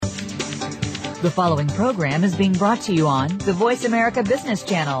The following program is being brought to you on the Voice America Business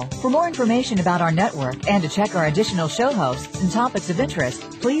Channel. For more information about our network and to check our additional show hosts and topics of interest,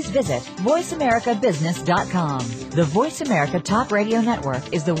 please visit voiceamericabusiness.com. The Voice America Talk Radio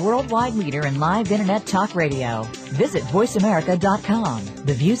Network is the worldwide leader in live Internet talk radio. Visit voiceamerica.com.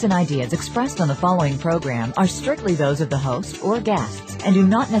 The views and ideas expressed on the following program are strictly those of the host or guests and do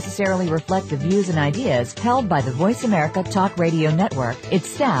not necessarily reflect the views and ideas held by the Voice America Talk Radio Network, its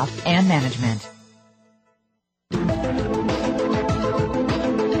staff, and management.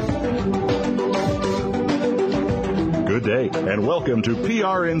 Good day, and welcome to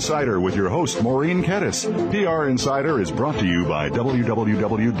PR Insider with your host, Maureen Kettis. PR Insider is brought to you by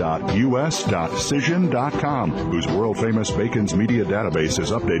www.us.cision.com, whose world-famous Bacon's Media database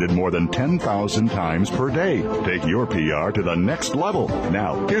is updated more than 10,000 times per day. Take your PR to the next level.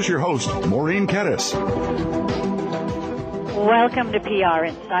 Now, here's your host, Maureen Kettis. Welcome to PR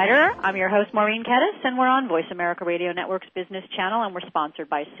Insider. I'm your host, Maureen Kettis, and we're on Voice America Radio Network's Business Channel, and we're sponsored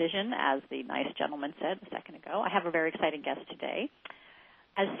by Cision, as the nice gentleman said a second ago. I have a very exciting guest today.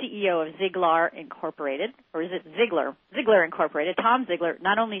 As CEO of Ziglar Incorporated, or is it Ziglar? Ziglar Incorporated, Tom Ziglar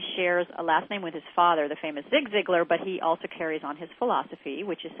not only shares a last name with his father, the famous Zig Ziglar, but he also carries on his philosophy,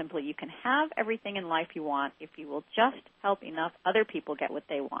 which is simply you can have everything in life you want if you will just help enough other people get what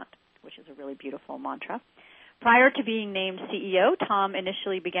they want, which is a really beautiful mantra. Prior to being named CEO, Tom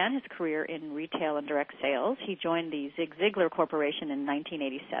initially began his career in retail and direct sales. He joined the Zig Ziglar Corporation in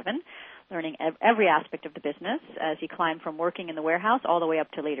 1987, learning every aspect of the business as he climbed from working in the warehouse all the way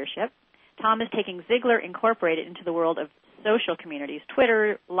up to leadership. Tom is taking Ziglar Incorporated into the world of social communities,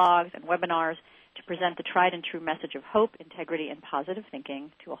 Twitter, blogs, and webinars to present the tried and true message of hope, integrity, and positive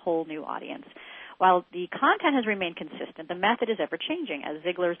thinking to a whole new audience. While the content has remained consistent, the method is ever-changing. As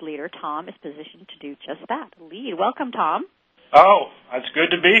Ziglar's leader, Tom is positioned to do just that, lead. Welcome, Tom. Oh, it's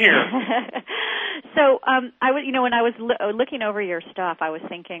good to be here. So, when I was looking over your stuff, I was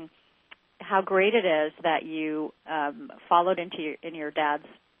thinking how great it is that you followed in your dad's,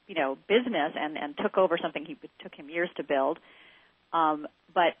 business and took over something he took him years to build.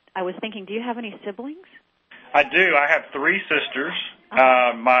 But I was thinking, do you have any siblings? I do. I have three sisters.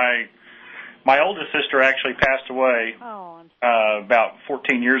 My oldest sister actually passed away about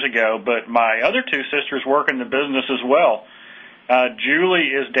 14 years ago, but my other two sisters work in the business as well.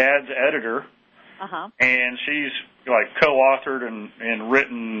 Julie is Dad's editor, and she's co-authored and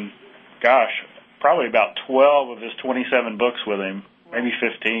written, probably about 12 of his 27 books with him, maybe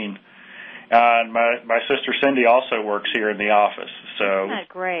 15. And my sister Cindy also works here in the office. So isn't that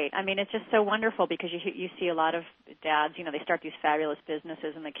great? I mean, it's just so wonderful because you see a lot of dads, they start these fabulous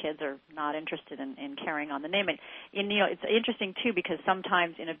businesses and the kids are not interested in carrying on the name. And it's interesting, too, because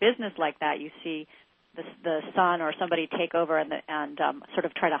sometimes in a business like that you see the son or somebody take over and sort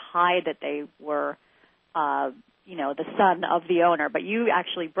of try to hide that they were, the son of the owner. But you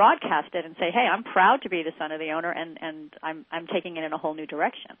actually broadcast it and say, hey, I'm proud to be the son of the owner and I'm taking it in a whole new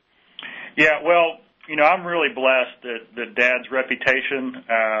direction. Yeah, well, I'm really blessed that Dad's reputation,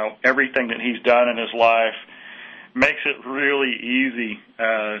 everything that he's done in his life, makes it really easy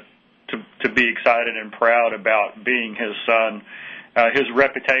to be excited and proud about being his son. His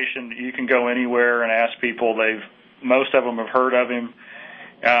reputation, you can go anywhere and ask people. Most of them have heard of him.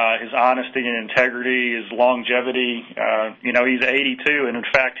 His honesty and integrity, his longevity. He's 82, and in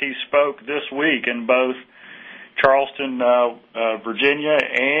fact, he spoke this week in both Charleston, Virginia,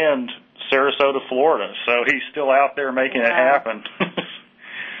 and Sarasota, Florida. So he's still out there making it happen.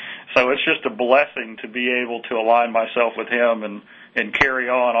 So it's just a blessing to be able to align myself with him and carry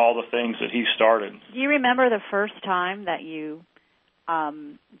on all the things that he started. Do you remember the first time that you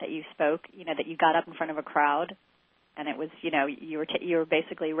spoke? That you got up in front of a crowd, and it was you were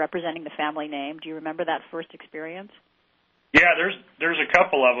basically representing the family name. Do you remember that first experience? Yeah, there's a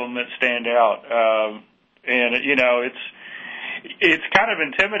couple of them that stand out. And, it's kind of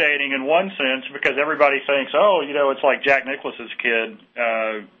intimidating in one sense because everybody thinks, it's like Jack Nicklaus's kid.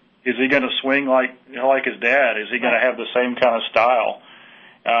 Is he going to swing like his dad? Is he going to have the same kind of style?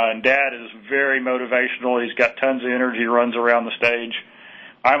 And Dad is very motivational. He's got tons of energy, runs around the stage.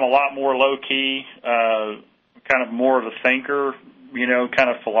 I'm a lot more low-key, kind of more of a thinker, kind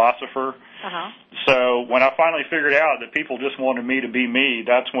of philosopher. So when I finally figured out that people just wanted me to be me,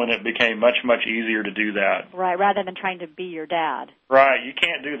 that's when it became much, much easier to do that. Right, rather than trying to be your dad. Right, you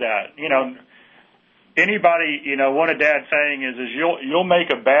can't do that. Anybody, one of Dad's saying is you'll make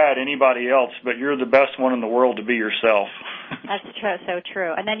a bad anybody else, but you're the best one in the world to be yourself. That's true, so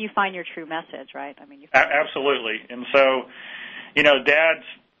true. And then you find your true message, right? Absolutely. And so, Dad's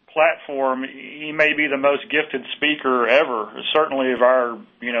platform, he may be the most gifted speaker ever. Certainly of our,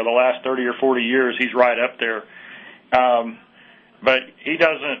 the last 30 or 40 years, he's right up there. But he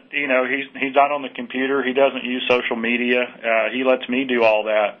doesn't, he's not on the computer. He doesn't use social media. He lets me do all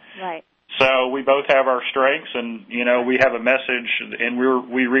that. Right. So we both have our strengths, and, we have a message, and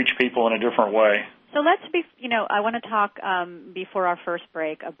we reach people in a different way. So let's I want to talk before our first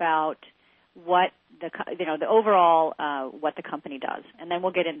break about what the overall what the company does, and then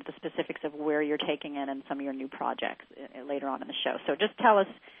we'll get into the specifics of where you're taking it and some of your new projects later on in the show. So just tell us,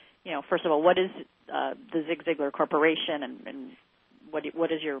 first of all, what is the Zig Ziglar Corporation, and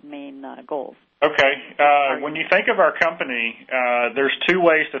what is your main goals? Okay. When you think of our company, there's two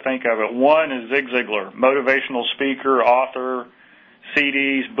ways to think of it. One is Zig Ziglar, motivational speaker, author,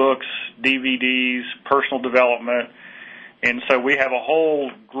 CDs, books, DVDs, personal development. And so we have a whole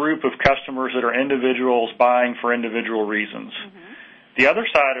group of customers that are individuals buying for individual reasons. Mm-hmm. The other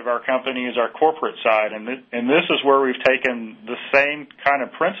side of our company is our corporate side, and this is where we've taken the same kind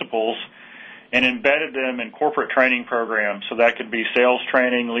of principles and embedded them in corporate training programs. So that could be sales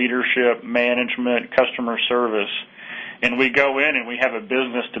training, leadership, management, customer service. And we go in and we have a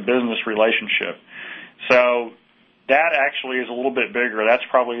business-to-business relationship. So that actually is a little bit bigger. That's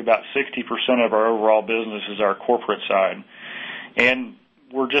probably about 60% of our overall business is our corporate side. And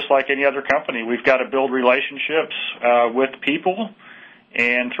we're just like any other company. We've got to build relationships with people,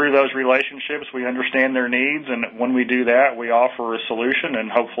 and through those relationships we understand their needs, and when we do that we offer a solution,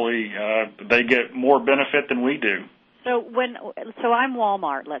 and hopefully they get more benefit than we do. So I'm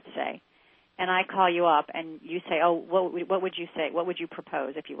Walmart, let's say, and I call you up and you say, what would you say? What would you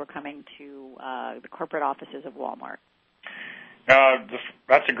propose if you were coming to the corporate offices of Walmart?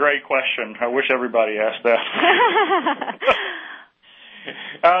 That's a great question. I wish everybody asked that.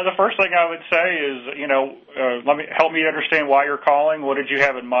 The first thing I would say is, help me understand why you're calling. What did you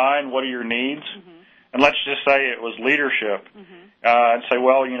have in mind? What are your needs? Mm-hmm. And let's just say it was leadership. Mm-hmm. And say,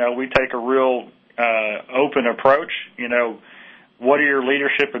 we take a real open approach. What are your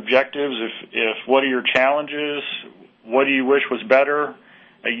leadership objectives? If what are your challenges? What do you wish was better?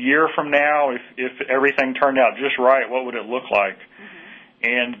 A year from now, if everything turned out just right, what would it look like? Mm-hmm.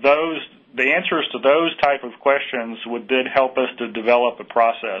 And the answers to those type of questions would then help us to develop a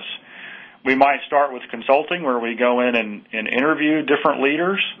process. We might start with consulting, where we go in and interview different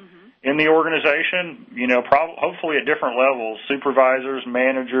leaders mm-hmm. in the organization, hopefully at different levels, supervisors,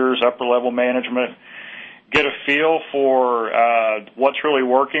 managers, upper-level management, get a feel for what's really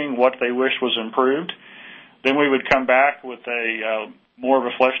working, what they wish was improved. Then we would come back with a more of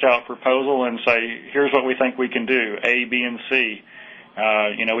a fleshed-out proposal and say, here's what we think we can do, A, B, and C.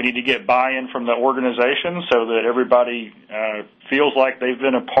 We need to get buy-in from the organization so that everybody feels like they've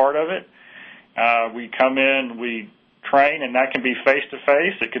been a part of it. We come in, we train, and that can be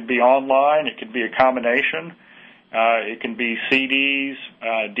face-to-face. It could be online. It could be a combination. It can be CDs,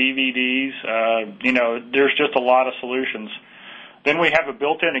 DVDs. There's just a lot of solutions. Then we have a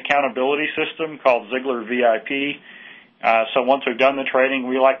built-in accountability system called Ziglar VIP. So once we've done the training,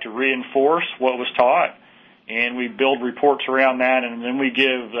 we like to reinforce what was taught, and we build reports around that, and then we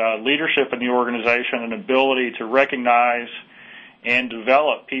give leadership in the organization an ability to recognize and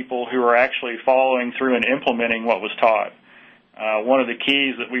develop people who are actually following through and implementing what was taught. One of the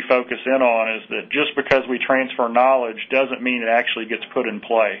keys that we focus in on is that just because we transfer knowledge doesn't mean it actually gets put in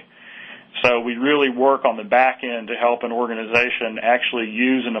play. So we really work on the back end to help an organization actually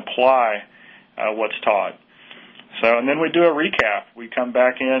use and apply what's taught. And then we do a recap. We come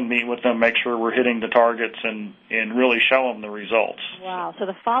back in, meet with them, make sure we're hitting the targets, and really show them the results. Wow. So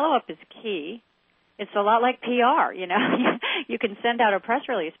the follow-up is key. It's a lot like PR, You can send out a press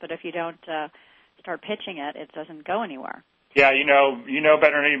release, but if you don't start pitching it, it doesn't go anywhere. Yeah, you know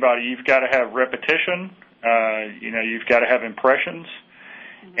better than anybody. You've got to have repetition. You've got to have impressions.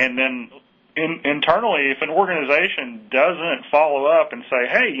 Mm-hmm. And then internally, if an organization doesn't follow up and say,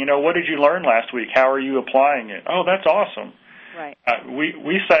 hey, what did you learn last week? How are you applying it? Oh, that's awesome. Right.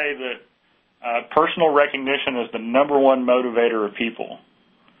 We say that personal recognition is the number one motivator of people.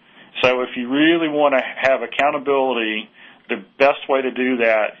 So if you really want to have accountability, the best way to do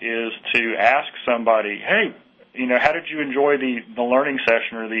that is to ask somebody, hey, how did you enjoy the learning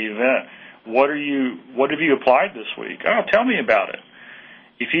session or the event? What have you applied this week? Oh, tell me about it.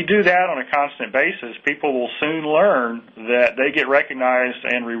 If you do that on a constant basis, people will soon learn that they get recognized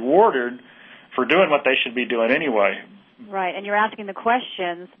and rewarded for doing what they should be doing anyway. Right, and you're asking the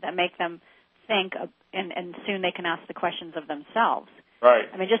questions that make them think, and soon they can ask the questions of themselves. Right.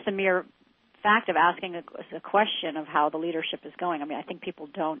 I mean, just the mere fact of asking a question of how the leadership is going. I mean, I think people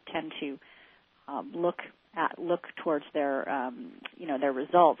don't tend to look look towards their their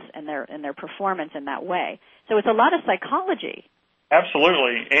results and their performance in that way. So it's a lot of psychology.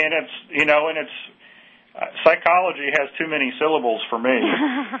 Absolutely, and it's psychology has too many syllables for me.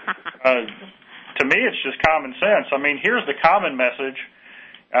 To me, it's just common sense. I mean, here's the common message.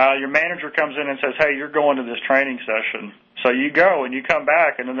 Your manager comes in and says, hey, you're going to this training session. So you go and you come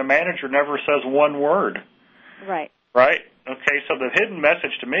back, and then the manager never says one word. Right. Right? Okay, so the hidden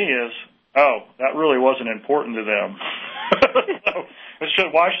message to me is, oh, that really wasn't important to them.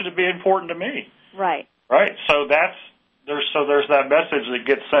 Why should it be important to me? Right. Right? So there's that message that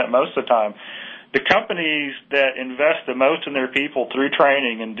gets sent most of the time. The companies that invest the most in their people through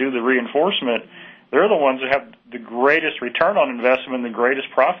training and do the reinforcement, they're the ones that have the greatest return on investment and the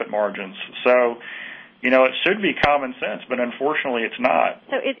greatest profit margins. So, it should be common sense, but unfortunately it's not.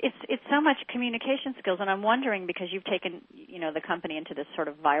 So it's so much communication skills, and I'm wondering, because you've taken, the company into this sort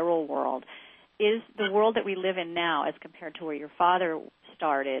of viral world, is the world that we live in now as compared to where your father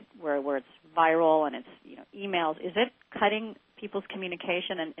started, where it's viral and it's, emails, is it cutting people's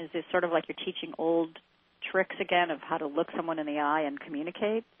communication, and is this sort of like you're teaching old tricks again of how to look someone in the eye and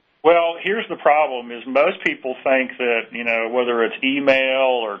communicate? Well, here's the problem is most people think that, whether it's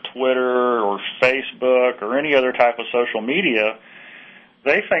email or Twitter or Facebook or any other type of social media,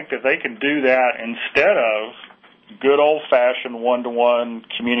 they think that they can do that instead of good old-fashioned one-to-one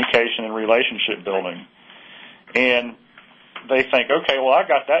communication and relationship building. And they think, okay, well, I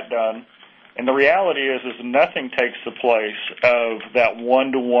got that done. And the reality is nothing takes the place of that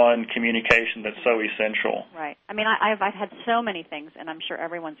one-to-one communication that's so essential. Right. I mean, I've had so many things, and I'm sure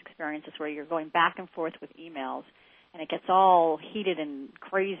everyone's experienced this, where you're going back and forth with emails, and it gets all heated and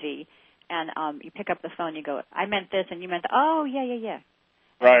crazy, and you pick up the phone, you go, I meant this, and you meant that. Oh, yeah. And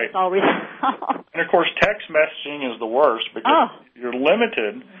right. It's all resolved. And, of course, text messaging is the worst because you're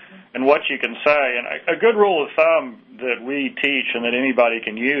limited in what you can say. And a good rule of thumb that we teach and that anybody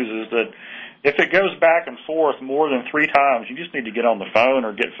can use is that if it goes back and forth more than 3 times, you just need to get on the phone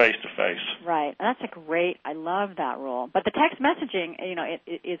or get face-to-face. Right. That's I love that rule. But the text messaging,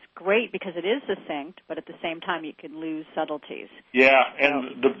 it is great because it is succinct, but at the same time you can lose subtleties. Yeah,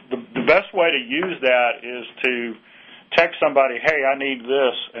 and the best way to use that is to text somebody, hey, I need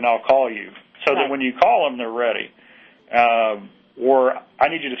this, and I'll call you, so that when you call them, they're ready. Or I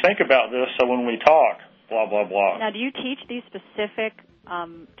need you to think about this, so when we talk, blah, blah, blah. Now, do you teach these specific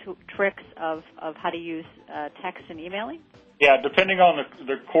tricks of how to use text and emailing? Yeah, depending on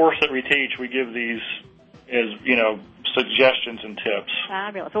the course that we teach, we give these as, suggestions and tips.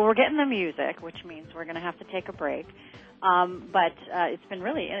 Fabulous. Well, we're getting the music, which means we're going to have to take a break. But it's been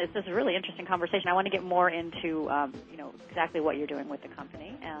it's a really interesting conversation. I want to get more into, exactly what you're doing with the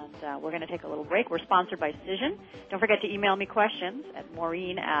company. And we're going to take a little break. We're sponsored by Cision. Don't forget to email me questions at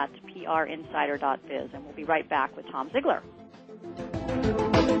maureen@prinsider.biz. And we'll be right back with Tom Ziglar.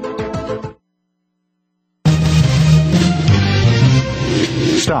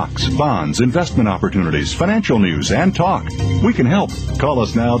 Stocks, bonds, investment opportunities, financial news, and talk. We can help. Call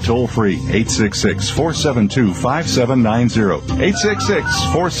us now toll-free, 866-472-5790.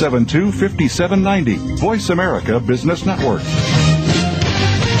 866-472-5790. Voice America Business Network.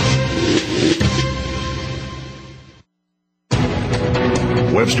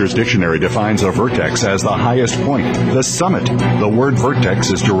 Webster's Dictionary defines a vertex as the highest point, the summit. The word vertex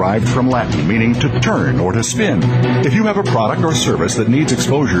is derived from Latin, meaning to turn or to spin. If you have a product or service that needs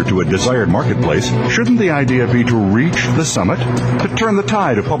exposure to a desired marketplace, shouldn't the idea be to reach the summit? To turn the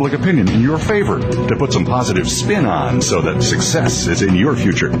tide of public opinion in your favor? To put some positive spin on so that success is in your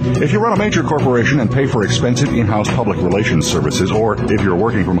future? If you run a major corporation and pay for expensive in-house public relations services, or if you're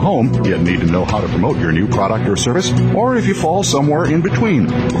working from home yet need to know how to promote your new product or service, or if you fall somewhere in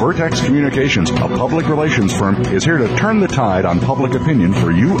between, Vertex Communications, a public relations firm, is here to turn the tide on public opinion for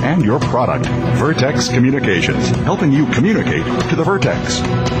you and your product. Vertex Communications, helping you communicate to the Vertex.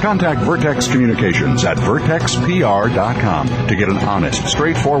 Contact Vertex Communications at vertexpr.com to get an honest,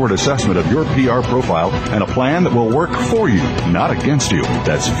 straightforward assessment of your PR profile and a plan that will work for you, not against you.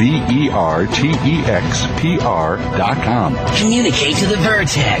 That's vertexpr.com. Communicate to the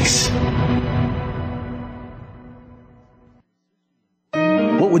Vertex.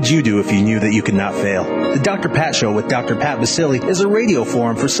 What would you do if you knew that you could not fail? The Dr. Pat Show with Dr. Pat Basili is a radio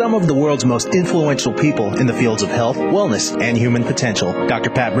forum for some of the world's most influential people in the fields of health, wellness, and human potential. Dr.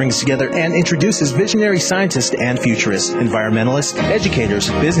 Pat brings together and introduces visionary scientists and futurists, environmentalists, educators,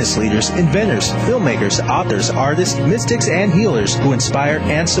 business leaders, inventors, filmmakers, authors, artists, mystics, and healers who inspire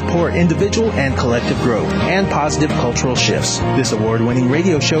and support individual and collective growth and positive cultural shifts. This award-winning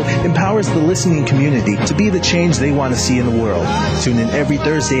radio show empowers the listening community to be the change they want to see in the world. Tune in every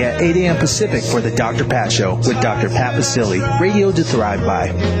Thursday Thursday at 8 a.m. Pacific for the Dr. Pat Show with Dr. Pat Basili. Radio to thrive by.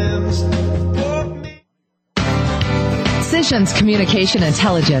 Cision's communication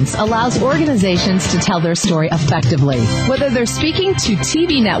intelligence allows organizations to tell their story effectively. Whether they're speaking to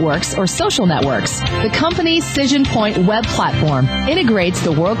TV networks or social networks, the company's Cision Point web platform integrates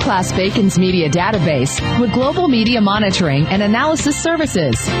the world-class Bacon's Media database with global media monitoring and analysis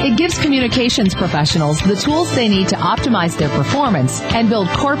services. It gives communications professionals the tools they need to optimize their performance and build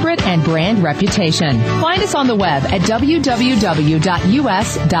corporate and brand reputation. Find us on the web at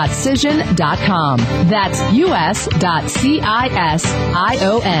www.us.cision.com. That's us.cision.com.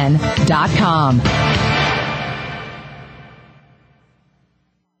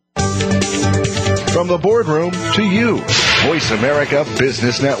 From the boardroom to you, Voice America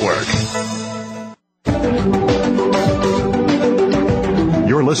Business Network.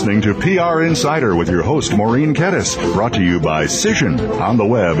 You're listening to PR Insider with your host, Maureen Kettis, brought to you by Cision on the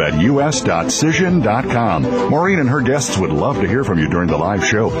web at us.cision.com. Maureen and her guests would love to hear from you during the live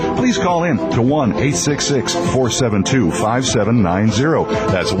show. Please call in to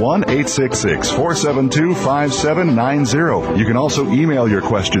 1-866-472-5790. That's 1-866-472-5790. You can also email your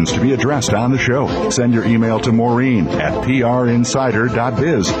questions to be addressed on the show. Send your email to Maureen at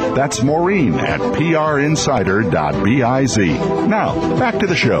prinsider.biz. That's Maureen at prinsider.biz. Now, back to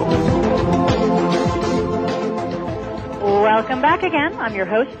the show. Welcome back again. I'm your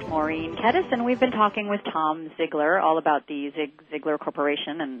host, Maureen Kettis, and we've been talking with Tom Ziglar all about the Ziglar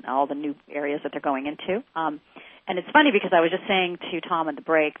Corporation and all the new areas that they're going into. And it's funny because I was just saying to Tom at the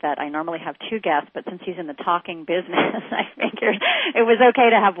break that I normally have two guests, but since he's in the talking business, I figured it was okay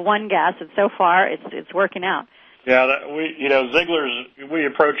to have one guest, and so far it's working out. Yeah, Ziglar's, we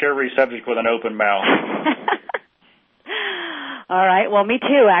approach every subject with an open mouth. All right. Well, me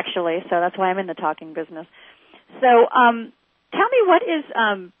too, actually. So that's why I'm in the talking business. So, tell me what is.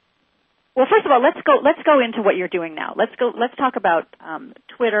 Well, first of all, let's go into what you're doing now. Let's talk about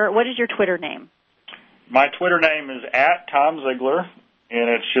Twitter. What is your Twitter name? My Twitter name is @TomZiglar, and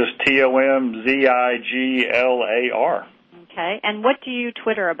it's just TomZiglar. Okay. And what do you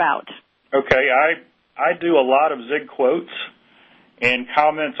Twitter about? Okay. I do a lot of Zig quotes and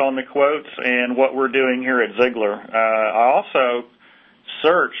comments on the quotes and what we're doing here at Ziglar. I also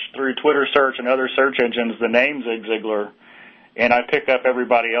search through Twitter search and other search engines the name Zig Ziglar, and I pick up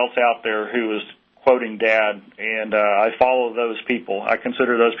everybody else out there who is quoting Dad, and I follow those people. I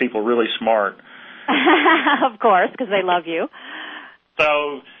consider those people really smart. Of course, because they love you.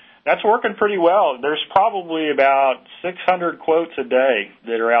 So that's working pretty well. There's probably about 600 quotes a day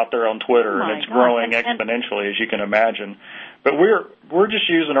that are out there on Twitter, and it's growing exponentially, as you can imagine. But we're just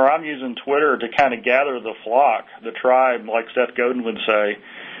using, or I'm using Twitter to kind of gather the flock, the tribe, like Seth Godin would say,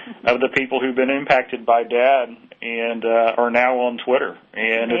 of the people who've been impacted by Dad and are now on Twitter.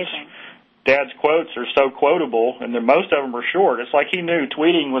 And Dad's quotes are so quotable, and most of them are short. It's like he knew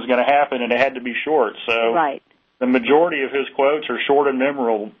tweeting was going to happen, and it had to be short. So the majority of his quotes are short and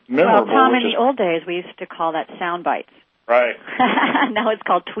memorable. Well, Tom, in the old days, we used to call that sound bites. Right. Now it's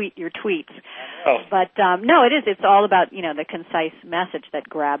called tweet your tweets. Oh. But no, it is. It's all about the concise message that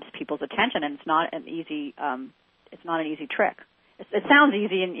grabs people's attention, and it's not an easy trick. It sounds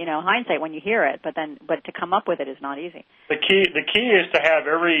easy in hindsight when you hear it, but to come up with it is not easy. The key is to have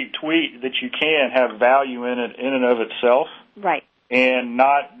every tweet that you can have value in it in and of itself. Right. And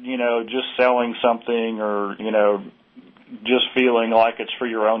not just selling something or just feeling like it's for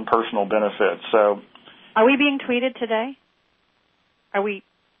your own personal benefit. So. Are we being tweeted today? Are we?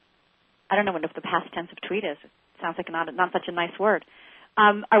 I don't know what the past tense of tweet is. It sounds like not such a nice word.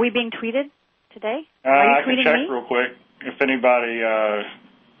 Are we being tweeted today? Are you I can check real quick if anybody.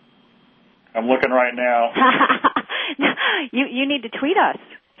 I'm looking right now. You need to tweet us.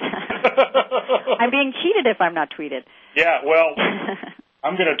 I'm being cheated if I'm not tweeted. Yeah, well,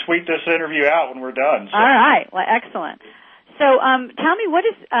 I'm going to tweet this interview out when we're done. So. All right. Well, excellent. So tell me, what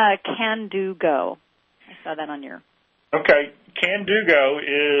is Can Do Go? I saw that on your... Okay. Can Do Go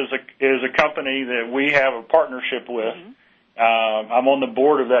is a company that we have a partnership with. Mm-hmm. I'm on the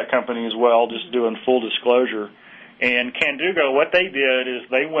board of that company as well, just doing full disclosure. And Can Do Go, what they did is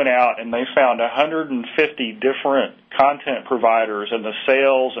they went out and they found 150 different content providers in the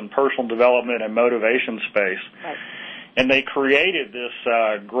sales and personal development and motivation space. Right. And they created this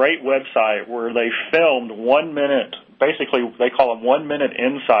great website where they filmed 1 minute, basically they call them 1 minute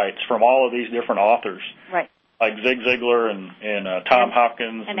insights from all of these different authors. Right. Like Zig Ziglar and Tom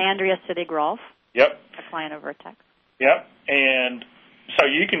Hopkins. And Andrea Sidig-Rolf. Yep. A client of Vertex. Yep. And so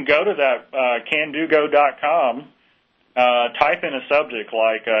you can go to that candogo.com, type in a subject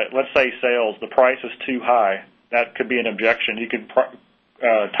like, let's say sales, the price is too high. That could be an objection. You could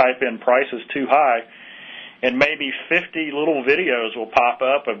type in prices too high, and maybe 50 little videos will pop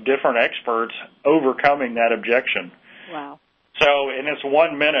up of different experts overcoming that objection. Wow. So, and it's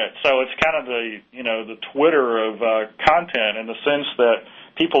 1 minute. So it's kind of the Twitter of content, in the sense that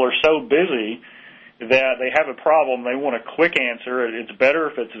people are so busy that they have a problem, they want a quick answer. It's better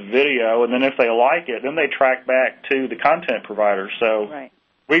if it's video, and then if they like it, then they track back to the content provider. So right.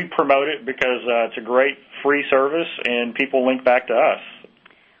 We promote it because it's a great free service, and people link back to us.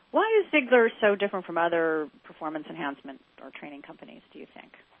 Why is Ziglar so different from other performance enhancement or training companies, do you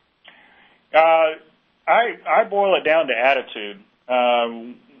think? I boil it down to attitude.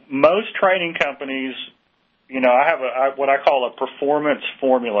 Most training companies, I have what I call a performance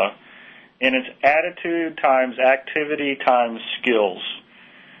formula, and it's attitude times activity times skills.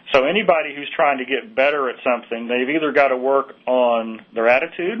 So anybody who's trying to get better at something, they've either got to work on their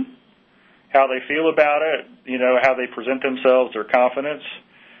attitude, how they feel about it, how they present themselves, their confidence,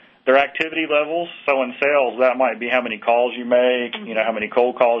 their activity levels. So in sales, that might be how many calls you make, how many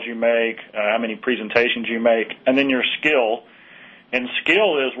cold calls you make, how many presentations you make, and then your skill. And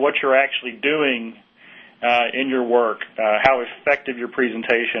skill is what you're actually doing in your work, how effective your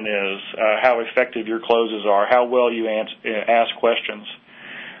presentation is, how effective your closes are, how well you ask questions.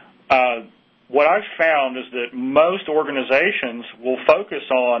 What I've found is that most organizations will focus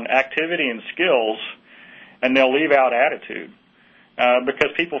on activity and skills, and they'll leave out attitude.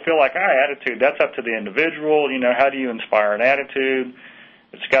 Because people feel like, attitude, that's up to the individual. How do you inspire an attitude?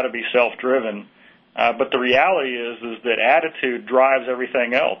 It's got to be self-driven. But the reality is that attitude drives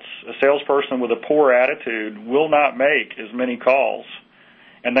everything else. A salesperson with a poor attitude will not make as many calls,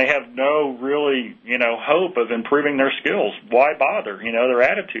 and they have no really, hope of improving their skills. Why bother? Their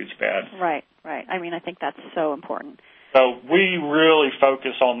attitude's bad. Right. I think that's so important. So we really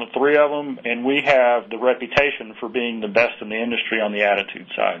focus on the three of them, and we have the reputation for being the best in the industry on the attitude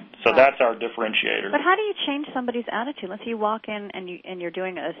side. So that's our differentiator. But how do you change somebody's attitude? Let's say you walk in and you're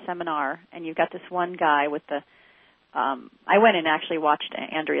doing a seminar, and you've got this one guy with the I went and actually watched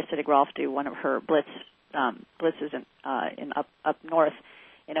Andrea Sittig-Rolf do one of her blitzes in up north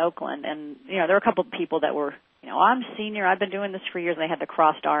in Oakland, and there were a couple of people that were, I'm senior, I've been doing this for years, and they had the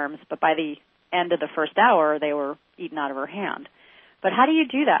crossed arms, but by the end of the first hour, they were eaten out of her hand. But how do you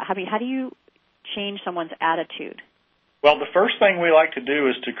do that? How do you change someone's attitude? Well, the first thing we like to do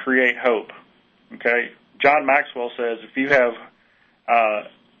is to create hope. Okay? John Maxwell says if you have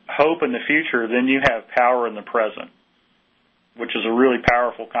hope in the future, then you have power in the present, which is a really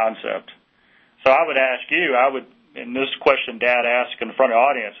powerful concept. So I would ask you, and this question Dad asked in front of the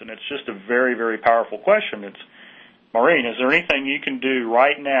audience, and it's just a very, very powerful question. It's, Maureen, is there anything you can do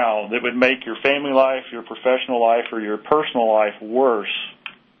right now that would make your family life, your professional life, or your personal life worse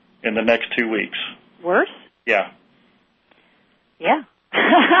in the next 2 weeks? Worse? Yeah. Yeah.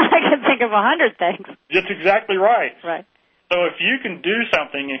 I can think of 100 things. That's exactly right. Right. So if you can do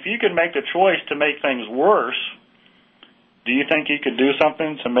something, if you can make the choice to make things worse, do you think you could do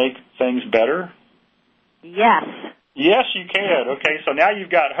something to make things better? Yes. Yes, you can. Okay, so now you've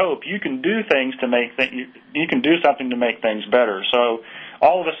got hope. You can do things to make you can do something to make things better. So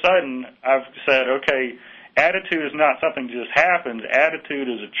all of a sudden, I've said, okay, attitude is not something that just happens. Attitude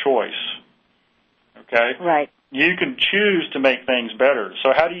is a choice. Okay? Right. You can choose to make things better.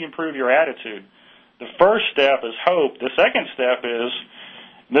 So how do you improve your attitude? The first step is hope. The second step is,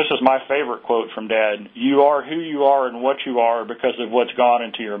 this is my favorite quote from Dad, you are who you are and what you are because of what's gone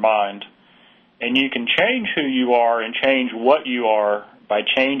into your mind. And you can change who you are and change what you are by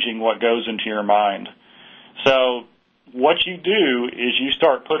changing what goes into your mind. So what you do is you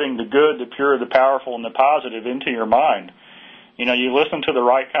start putting the good, the pure, the powerful, and the positive into your mind. You listen to the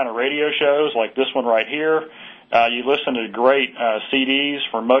right kind of radio shows like this one right here. You listen to great CDs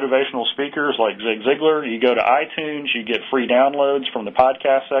from motivational speakers like Zig Ziglar. You go to iTunes. You get free downloads from the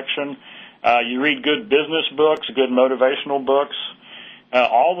podcast section. You read good business books, good motivational books.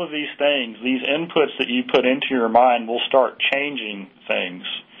 All of these things, these inputs that you put into your mind will start changing things.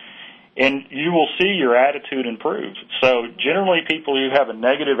 And you will see your attitude improve. So generally people who have a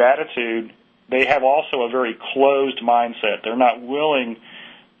negative attitude, they have also a very closed mindset. They're not willing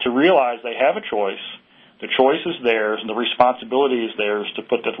to realize they have a choice. The choice is theirs, and the responsibility is theirs to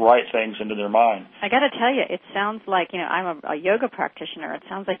put the right things into their mind. I got to tell you, it sounds like, I'm a yoga practitioner. It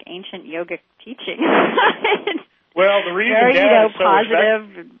sounds like ancient yogic teaching. Well, the reason very, Dad is so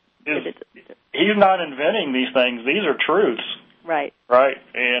positive is he's not inventing these things. These are truths. Right. Right?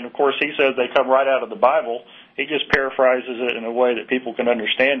 And, of course, he says they come right out of the Bible. He just paraphrases it in a way that people can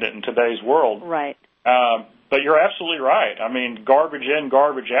understand it in today's world. Right. But you're absolutely right. I mean, garbage in,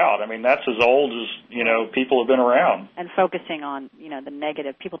 garbage out. I mean, that's as old as, people have been around. And focusing on, the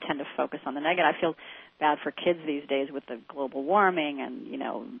negative. People tend to focus on the negative. I feel bad for kids these days with the global warming and,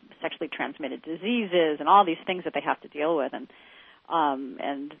 sexually transmitted diseases and all these things that they have to deal with.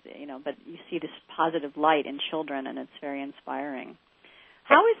 But you see this positive light in children, and it's very inspiring.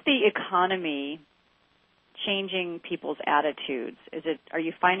 How is the economy changing people's attitudes? Are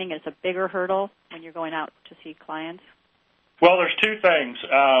you finding it's a bigger hurdle when you're going out to see clients? Well, there's two things.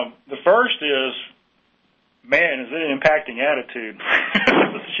 The first is, man, is it impacting attitude?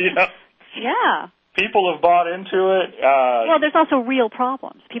 Yeah. People have bought into it. Well, there's also real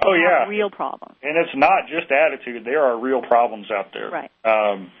problems. People have real problems. And it's not just attitude. There are real problems out there. Right.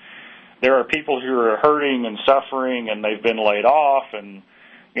 There are people who are hurting and suffering, and they've been laid off. And,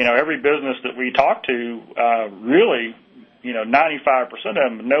 every business that we talk to, really, 95% of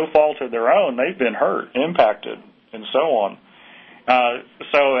them, no fault of their own, they've been hurt, impacted, and so on.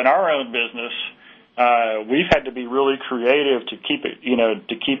 So in our own business, we've had to be really creative to keep it,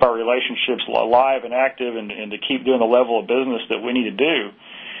 to keep our relationships alive and active, and to keep doing the level of business that we need to do.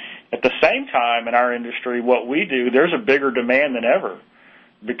 At the same time, in our industry, what we do, there's a bigger demand than ever,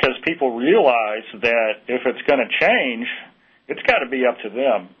 because people realize that if it's going to change, it's got to be up to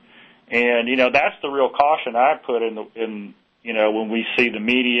them. And that's the real caution I put in when we see the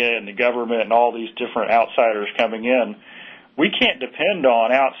media and the government and all these different outsiders coming in. We can't depend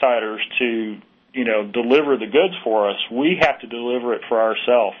on outsiders to deliver the goods for us. We have to deliver it for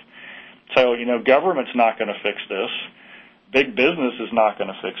ourselves. So, government's not going to fix this. Big business is not going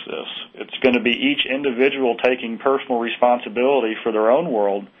to fix this. It's going to be each individual taking personal responsibility for their own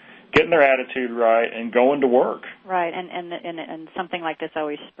world, getting their attitude right, and going to work. Right, and something like this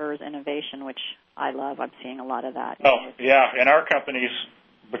always spurs innovation, which I love. I'm seeing a lot of that. Oh, yeah, and our companies,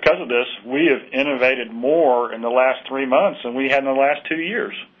 because of this, we have innovated more in the last 3 months than we had in the last 2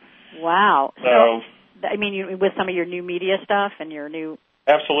 years. Wow. So I mean, with some of your new media stuff and your new...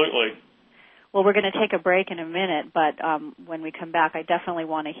 Absolutely. Well, we're going to take a break in a minute, but when we come back, I definitely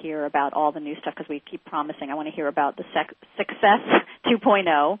want to hear about all the new stuff, because we keep promising. I want to hear about the Success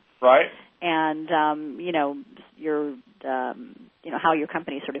 2.0. Right. And, your, how your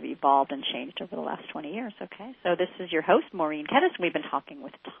company sort of evolved and changed over the last 20 years, okay? So this is your host, Maureen Kettis. We've been talking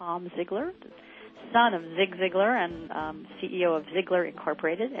with Tom Ziglar, son of Zig Ziglar and CEO of Ziglar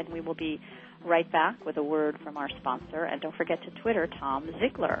Incorporated, and we will be right back with a word from our sponsor. And don't forget to Twitter Tom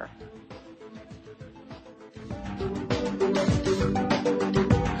Ziglar.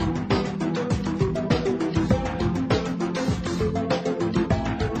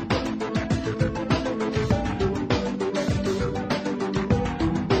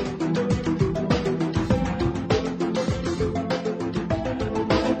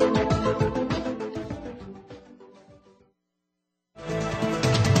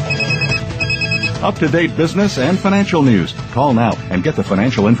 Up-to-date business and financial news. Call now and get the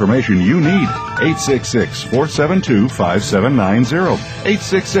financial information you need. 866-472-5790.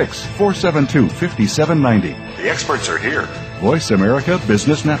 866-472-5790. The experts are here. Voice America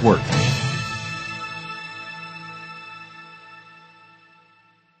Business Network.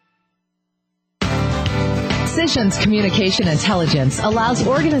 Cision's communication intelligence allows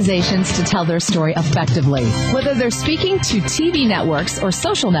organizations to tell their story effectively. Whether they're speaking to TV networks or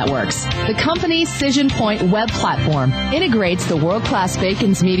social networks, the company's Cision Point web platform integrates the world-class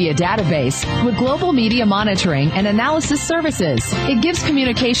Bacon's media database with global media monitoring and analysis services. It gives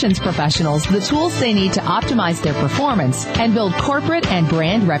communications professionals the tools they need to optimize their performance and build corporate and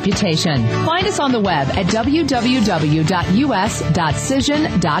brand reputation. Find us on the web at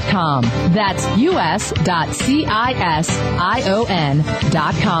www.us.cision.com. That's us.cision.com.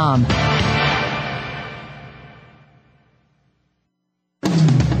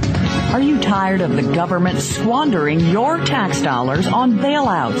 Are you tired of the government squandering your tax dollars on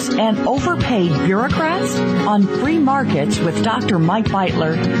bailouts and overpaid bureaucrats? On Free Markets with Dr. Mike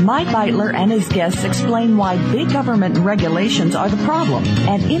Beitler and his guests explain why big government regulations are the problem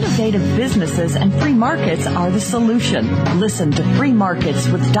and innovative businesses and free markets are the solution. Listen to Free Markets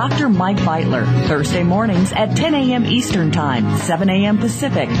with Dr. Mike Beitler, Thursday mornings at 10 a.m. Eastern Time, 7 a.m.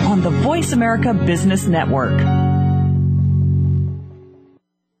 Pacific on the Voice America Business Network.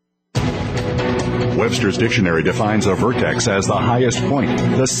 Webster's Dictionary defines a vertex as the highest point,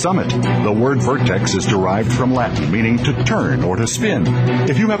 the summit. The word vertex is derived from Latin, meaning to turn or to spin.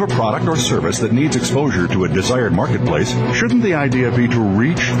 If you have a product or service that needs exposure to a desired marketplace, shouldn't the idea be to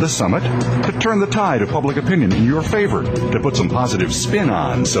reach the summit? To turn the tide of public opinion in your favor, to put some positive spin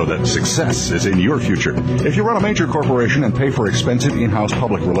on so that success is in your future. If you run a major corporation and pay for expensive in-house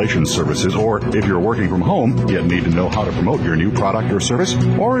public relations services, or if you're working from home yet need to know how to promote your new product or service,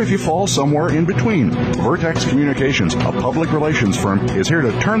 or if you fall somewhere in between, Vertex Communications, a public relations firm, is here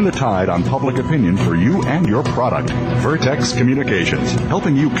to turn the tide on public opinion for you and your product. Vertex Communications,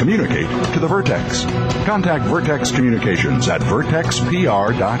 helping you communicate to the Vertex. Contact Vertex Communications at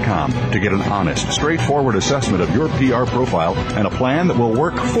vertexpr.com to get an honest, straightforward assessment of your PR profile and a plan that will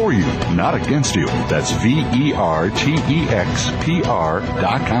work for you, not against you. That's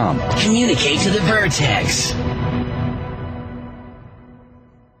VERTEXPR.com. Communicate to the Vertex.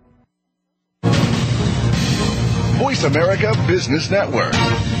 Voice America Business Network,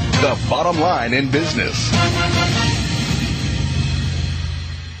 the bottom line in business.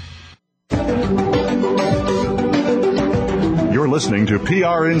 You're listening to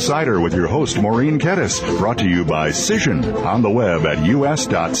PR Insider with your host, Maureen Kettis, brought to you by Cision on the web at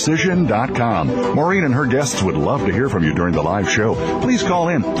us.cision.com. Maureen and her guests would love to hear from you during the live show. Please call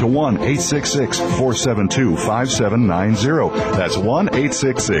in to 1-866-472-5790. That's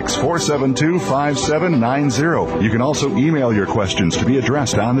 1-866-472-5790. You can also email your questions to be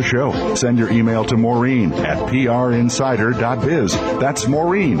addressed on the show. Send your email to Maureen at prinsider.biz. That's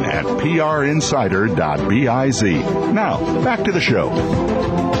Maureen at prinsider.biz. Now, back to the show.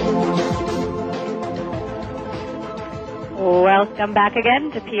 Welcome back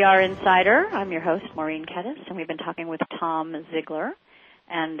again to PR Insider. I'm your host, Maureen Kettis, and we've been talking with Tom Ziglar,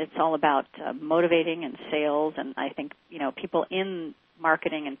 and it's all about motivating and sales, and I think, people in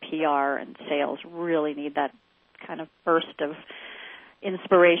marketing and PR and sales really need that kind of burst of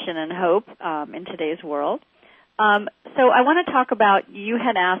inspiration and hope in today's world. So I want to talk about, you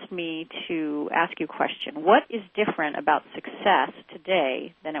had asked me to ask you a question. What is different about success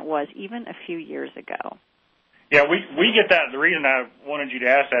today than it was even a few years ago? Yeah, we get that. The reason I wanted you to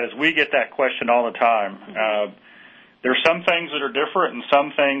ask that is we get that question all the time. Mm-hmm. There's some things that are different and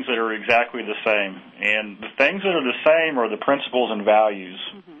some things that are exactly the same. And the things that are the same are the principles and values.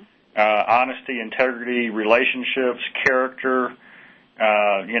 Mm-hmm. Honesty, integrity, relationships, character,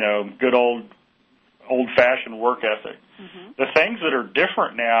 good old-fashioned work ethic. Mm-hmm. The things that are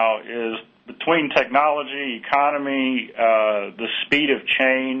different now is between technology, economy, the speed of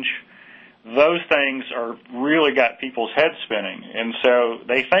change. Those things are really got people's heads spinning. And so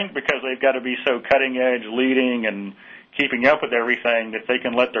they think because they've got to be so cutting edge, leading and keeping up with everything, that they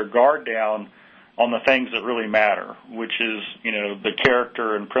can let their guard down on the things that really matter, which is, the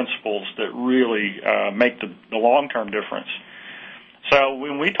character and principles that really make the long-term difference. So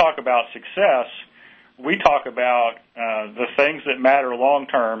when we talk about success, we talk about the things that matter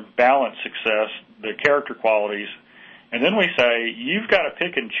long-term, balanced success, the character qualities, and then we say you've got to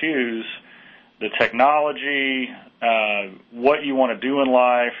pick and choose the technology, what you want to do in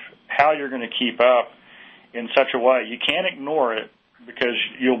life, how you're going to keep up in such a way. You can't ignore it because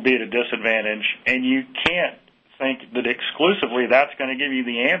you'll be at a disadvantage, and you can't think that exclusively that's going to give you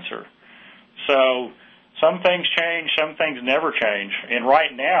the answer. So some things change, some things never change. And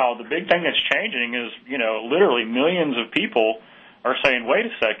right now, the big thing that's changing is, literally millions of people are saying, wait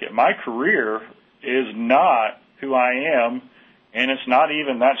a second, my career is not who I am, and it's not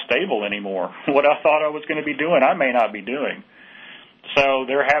even that stable anymore. What I thought I was going to be doing, I may not be doing. So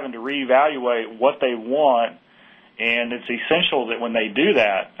they're having to reevaluate what they want, and it's essential that when they do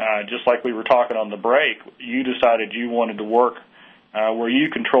that, just like we were talking on the break, you decided you wanted to work where you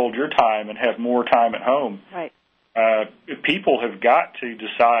controlled your time and have more time at home. Right. People have got to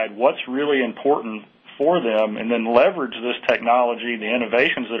decide what's really important for them and then leverage this technology, the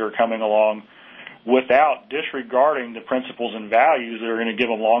innovations that are coming along, without disregarding the principles and values that are going to give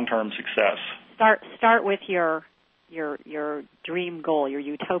them long-term success. Start with your dream goal, your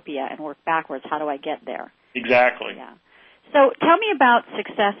utopia, and work backwards. How do I get there? Exactly. Yeah. So tell me about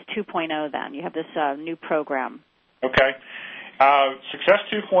Success 2.0 then. You have this new program. Okay. Success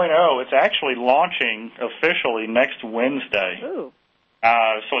 2.0, it's actually launching officially next Wednesday. Ooh.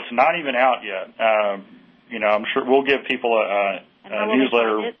 So it's not even out yet. I'm sure we'll give people a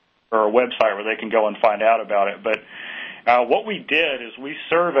newsletter or a website where they can go and find out about it. But what we did is we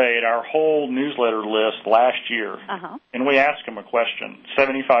surveyed our whole newsletter list last year, and we asked them a question.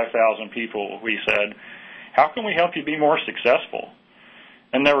 75,000 people, we said, how can we help you be more successful?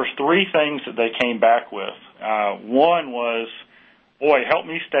 And there was three things that they came back with. One was boy, help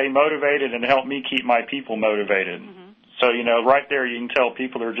me stay motivated and help me keep my people motivated. Mm-hmm. So, right there you can tell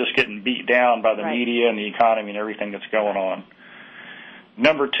people are just getting beat down by the media and the economy and everything that's going on.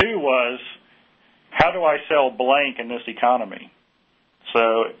 Number 2 was, how do I sell blank in this economy?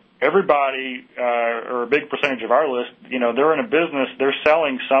 So everybody, or a big percentage of our list, they're in a business, they're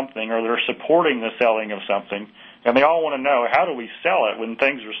selling something or they're supporting the selling of something, and they all want to know, how do we sell it when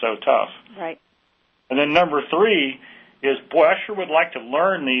things are so tough? Right. And then number 3 is, boy, I sure would like to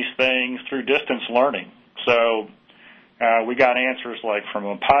learn these things through distance learning. So we got answers like from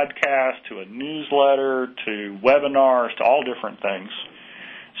a podcast to a newsletter to webinars to all different things.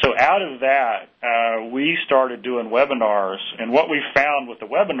 So out of that, we started doing webinars. And what we found with the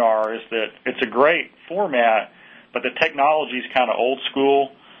webinar is that it's a great format, but the technology is kind of old school,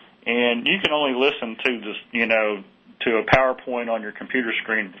 and you can only listen to this, to a PowerPoint on your computer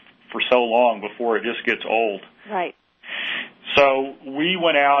screen for so long before it just gets old. Right. So we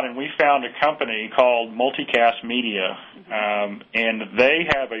went out and we found a company called Multicast Media, and they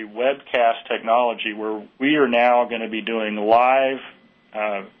have a webcast technology where we are now going to be doing live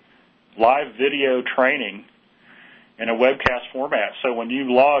video training in a webcast format. So when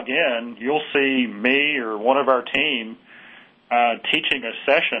you log in, you'll see me or one of our team teaching a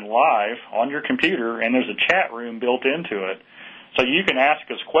session live on your computer, and there's a chat room built into it. So you can ask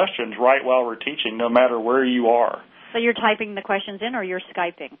us questions right while we're teaching, no matter where you are. So you're typing the questions in, or you're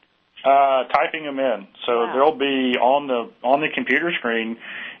Skyping? Typing them in. So They'll be on the computer screen.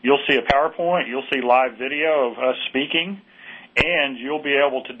 You'll see a PowerPoint. You'll see live video of us speaking, and you'll be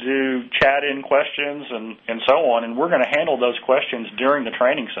able to do chat-in questions and so on. And we're going to handle those questions during the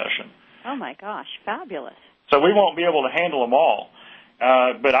training session. Oh my gosh, fabulous! So we won't be able to handle them all,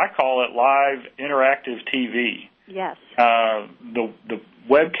 but I call it live interactive TV. Yes. The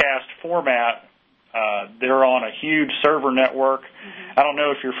webcast format, they're on a huge server network. Mm-hmm. I don't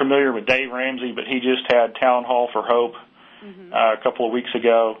know if you're familiar with Dave Ramsey, but he just had Town Hall for Hope a couple of weeks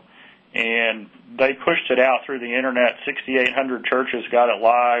ago, and they pushed it out through the Internet. 6,800 churches got it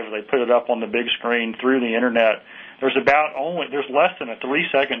live. They put it up on the big screen through the Internet. There's less than a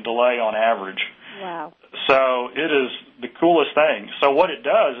 3-second delay on average. Wow. So it is the coolest thing. So what it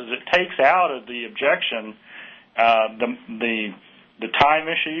does is it takes out of the objection the time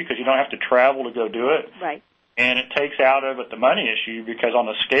issue, because you don't have to travel to go do it. Right. And it takes out of it the money issue, because on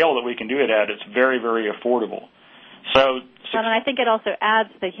the scale that we can do it at, it's very, very affordable. So, and I think it also adds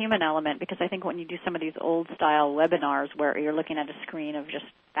the human element, because I think when you do some of these old-style webinars where you're looking at a screen of just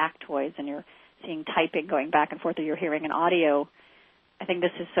factoids and you're seeing typing going back and forth, or you're hearing an audio, I think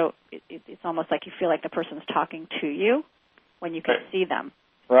this is it's almost like you feel like the person's talking to you when you can see them.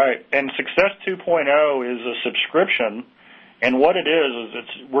 Right. And Success 2.0 is a subscription, and what it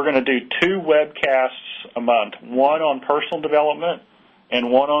is we're going to do 2 webcasts a month, one on personal development and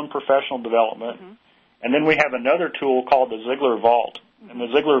one on professional development. Mm-hmm. And then we have another tool called the Ziglar Vault. And the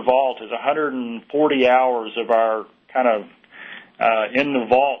Ziglar Vault is 140 hours of our kind of in the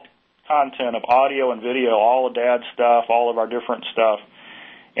vault content of audio and video, all of Dad's stuff, all of our different stuff.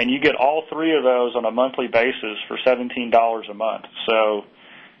 And you get all 3 of those on a monthly basis for $17 a month. So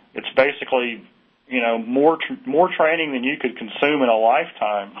it's basically, more training than you could consume in a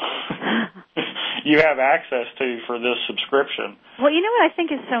lifetime. You have access to for this subscription. Well, what I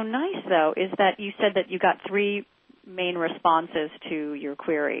think is so nice, though, is that you said that you got 3 main responses to your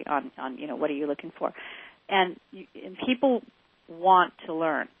query on what are you looking for. And people want to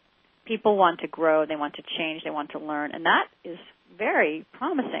learn. People want to grow. They want to change. They want to learn. And that is very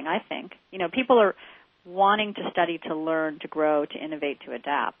promising, I think. People are wanting to study, to learn, to grow, to innovate, to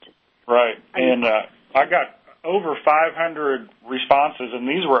adapt. Right. And I got over 500 responses, and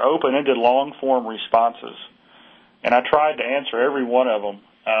these were open-ended, long-form responses. And I tried to answer every one of them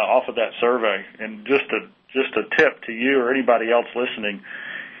off of that survey. And just a tip to you or anybody else listening,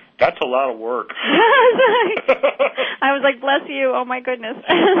 that's a lot of work. I was like, bless you. Oh, my goodness.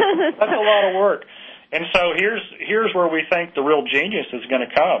 That's a lot of work. And so here's where we think the real genius is going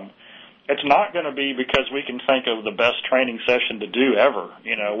to come. It's not going to be because we can think of the best training session to do ever,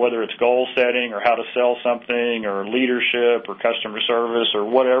 whether it's goal setting or how to sell something or leadership or customer service or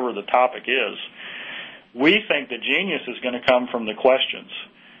whatever the topic is. We think the genius is going to come from the questions.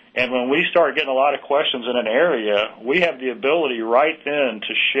 And when we start getting a lot of questions in an area, we have the ability right then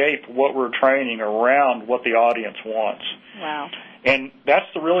to shape what we're training around what the audience wants. Wow. And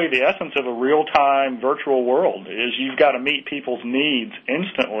that's really the essence of a real-time virtual world, is you've got to meet people's needs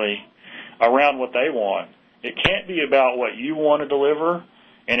instantly around what they want. It can't be about what you want to deliver,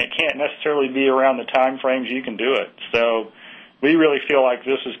 and it can't necessarily be around the time frames you can do it. So we really feel like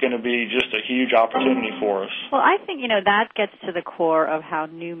this is going to be just a huge opportunity for us. Well, I think, that gets to the core of how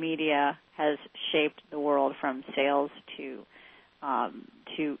new media has shaped the world, from sales to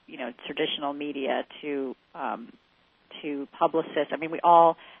traditional media to publicists. I mean,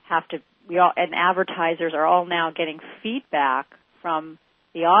 and advertisers are all now getting feedback from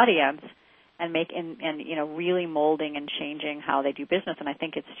the audience and really molding and changing how they do business. And I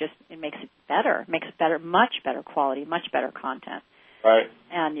think it makes it better. It makes better, much better quality, much better content. Right.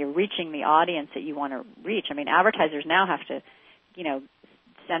 And you're reaching the audience that you want to reach. I mean, advertisers now have to,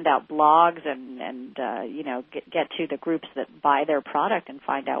 send out blogs and get to the groups that buy their product and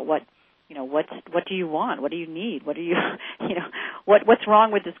find out what do you want? What do you need? What do you, what's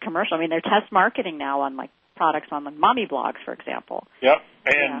wrong with this commercial? I mean, they're test marketing now on products on the mommy blogs, for example. Yep.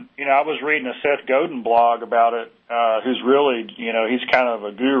 And, I was reading a Seth Godin blog about it, who's really, he's kind of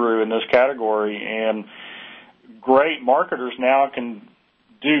a guru in this category, and great marketers now can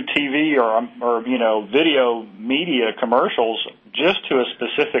do TV or video media commercials just to a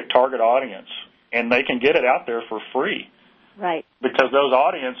specific target audience, and they can get it out there for free. Right. Because those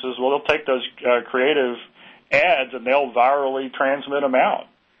audiences, they'll take those creative ads and they'll virally transmit them out.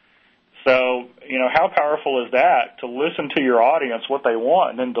 So, how powerful is that, to listen to your audience, what they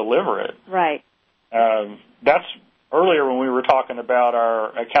want, and then deliver it? Right. That's earlier when we were talking about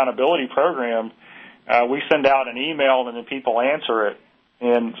our accountability program. We send out an email and then people answer it.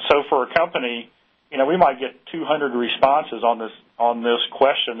 And so for a company, we might get 200 responses on this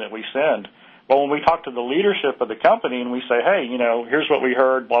question that we send. But when we talk to the leadership of the company and we say, hey, here's what we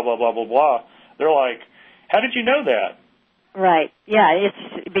heard, blah, blah, blah, blah, blah, they're like, how did you know that? Right. Yeah,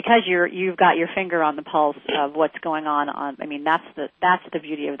 it's because you've got your finger on the pulse of what's going on. I mean, that's the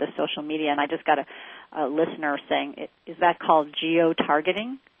beauty of the social media. And I just got a listener saying, is that called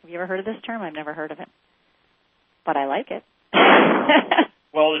geo-targeting? Have you ever heard of this term? I've never heard of it, but I like it.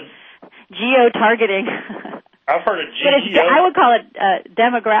 Well, geo-targeting. I've heard of I would call it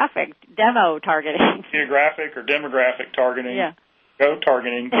demo targeting. Geographic or demographic targeting. Yeah.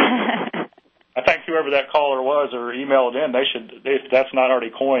 Go-targeting. I think whoever that caller was or emailed in, if that's not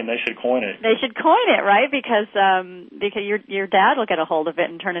already coined, they should coin it. They should coin it, right? Because your dad will get a hold of it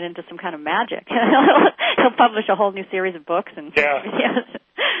and turn it into some kind of magic. He'll publish a whole new series of books. And yeah. Yes.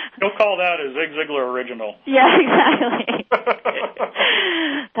 He'll call that a Zig Ziglar original. Yeah, exactly.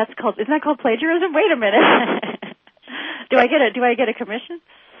 Isn't that called plagiarism? Wait a minute. Do I get a commission?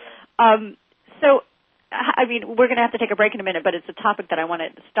 So, I mean, we're going to have to take a break in a minute, but it's a topic that I want to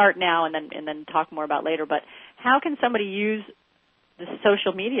start now and then talk more about later. But how can somebody use the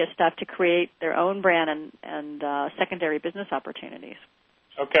social media stuff to create their own brand and secondary business opportunities?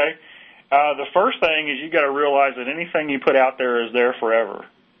 Okay. The first thing is you got to realize that anything you put out there is there forever,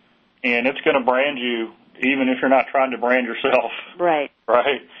 and it's going to brand you even if you're not trying to brand yourself. Right.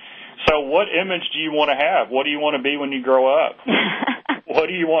 Right. So what image do you want to have? What do you want to be when you grow up? What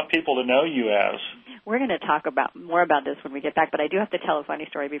do you want people to know you as? We're going to talk more about this when we get back, but I do have to tell a funny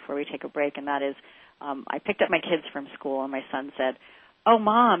story before we take a break, and that is I picked up my kids from school, and my son said, "Oh,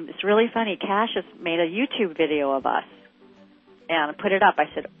 Mom, it's really funny. Cash has made a YouTube video of us." And I put it up. I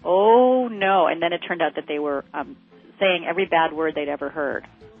said, "Oh, no." And then it turned out that they were saying every bad word they'd ever heard.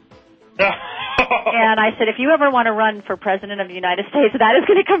 And I said, if you ever want to run for President of the United States, that is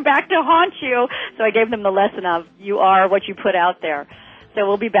going to come back to haunt you. So I gave them the lesson of you are what you put out there. So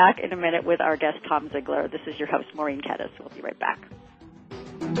we'll be back in a minute with our guest, Tom Ziglar. This is your host, Maureen Kettis. We'll be right back.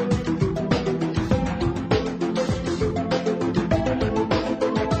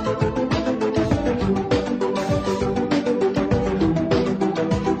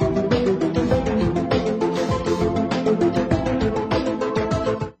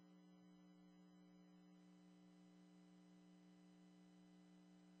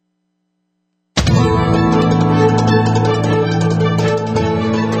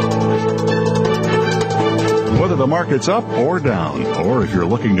 The market's up or down, or if you're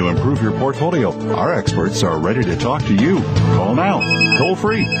looking to improve your portfolio, our experts are ready to talk to you. Call now. Toll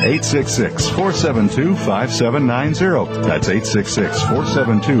free, 866-472-5790. That's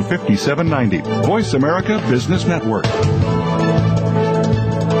 866-472-5790. Voice America Business Network.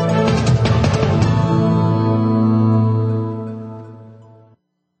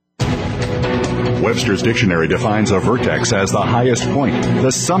 Webster's Dictionary defines a vertex as the highest point,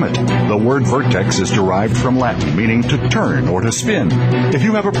 the summit. The word vertex is derived from Latin, meaning to turn or to spin. If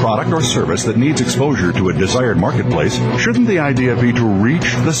you have a product or service that needs exposure to a desired marketplace, shouldn't the idea be to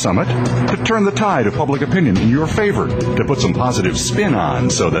reach the summit? To turn the tide of public opinion in your favor? To put some positive spin on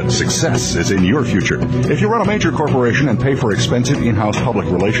so that success is in your future? If you run a major corporation and pay for expensive in-house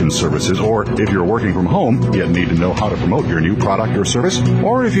public relations services, or if you're working from home yet need to know how to promote your new product or service,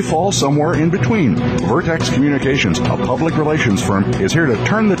 or if you fall somewhere in between, Vertex Communications, a public relations firm, is here to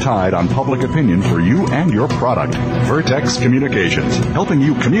turn the tide on public opinion for you and your product. Vertex Communications, helping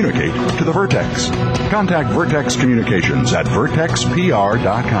you communicate to the Vertex. Contact Vertex Communications at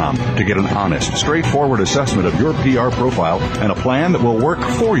vertexpr.com to get an honest, straightforward assessment of your PR profile and a plan that will work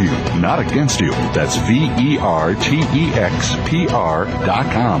for you, not against you. That's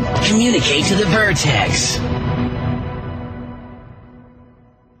VERTEXPR.com. Communicate to the Vertex.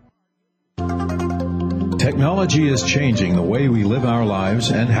 Technology is changing the way we live our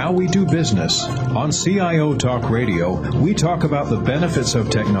lives and how we do business. On CIO Talk Radio, we talk about the benefits of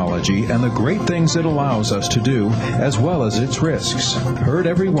technology and the great things it allows us to do, as well as its risks. Heard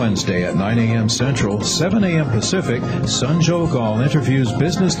every Wednesday at 9 a.m. Central, 7 a.m. Pacific, Sanjog Gall interviews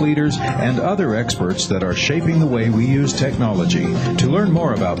business leaders and other experts that are shaping the way we use technology. To learn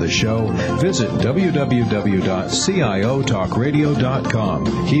more about the show, visit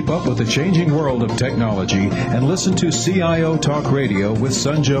www.ciotalkradio.com. Keep up with the changing world of technology and listen to CIO Talk Radio with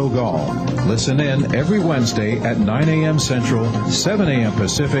Sanjog Gall. Listen in every Wednesday at 9 a.m. Central, 7 a.m.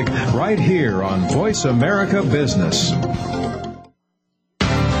 Pacific, right here on Voice America Business.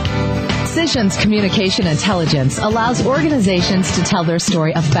 Cision's communication intelligence allows organizations to tell their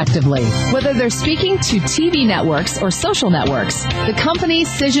story effectively. Whether they're speaking to TV networks or social networks, the company's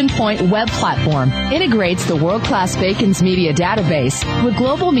Cision Point web platform integrates the world-class Bacon's media database with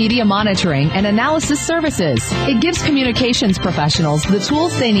global media monitoring and analysis services. It gives communications professionals the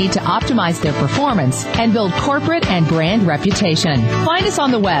tools they need to optimize their performance and build corporate and brand reputation. Find us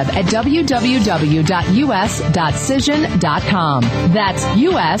on the web at www.us.cision.com. That's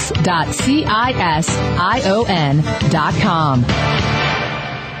us.cision.com.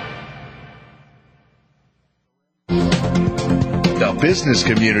 The business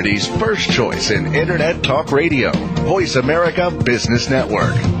community's first choice in Internet Talk Radio. Voice America Business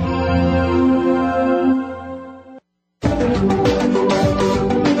Network.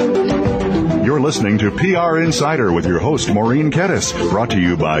 You're listening to PR Insider with your host, Maureen Kettis, brought to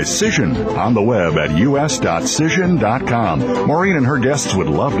you by Cision on the web at us.cision.com. Maureen and her guests would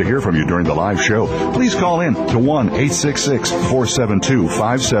love to hear from you during the live show. Please call in to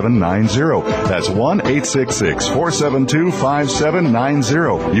 1-866-472-5790. That's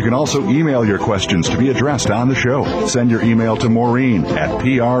 1-866-472-5790. You can also email your questions to be addressed on the show. Send your email to Maureen at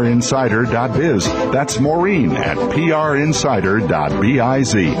prinsider.biz. That's Maureen at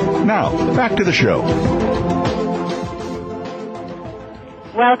prinsider.biz. Now, back to the show.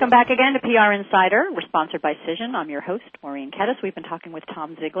 Welcome back again to PR Insider. We're sponsored by Cision. I'm your host, Maureen Kettis. We've been talking with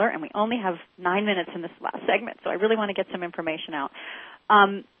Tom Ziglar, and we only have 9 minutes in this last segment, so I really want to get some information out.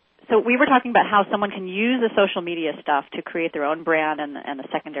 So we were talking about how someone can use the social media stuff to create their own brand and a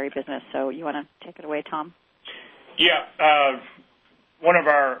secondary business. So you want to take it away, Tom? Yeah. One of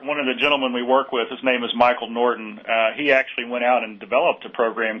the gentlemen we work with, his name is Michael Norton. He actually went out and developed a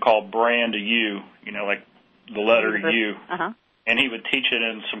program called Brand U, like the letter U. Uh-huh. And he would teach it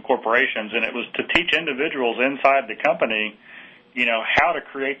in some corporations, and it was to teach individuals inside the company, how to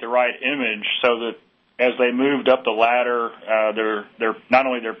create the right image so that as they moved up the ladder, they're not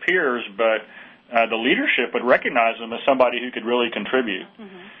only their peers, but the leadership would recognize them as somebody who could really contribute.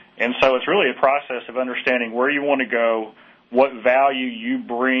 Mm-hmm. And so it's really a process of understanding where you want to go, what value you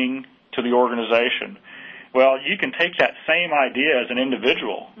bring to the organization. Well, you can take that same idea as an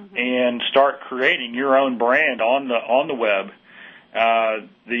individual and start creating your own brand on the web.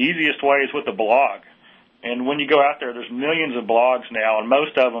 The easiest way is with a blog. And when you go out there, there's millions of blogs now, and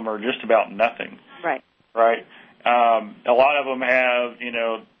most of them are just about nothing. Right. Right? A lot of them have,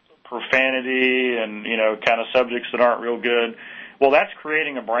 profanity and, kind of subjects that aren't real good. Well, that's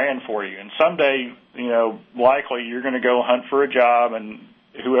creating a brand for you. And someday, likely you're going to go hunt for a job, and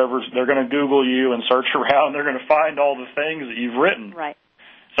they're going to Google you and search around. They're going to find all the things that you've written. Right.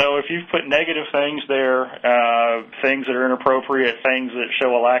 So if you've put negative things there, things that are inappropriate, things that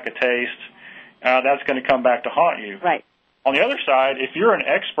show a lack of taste, that's going to come back to haunt you. Right. On the other side, if you're an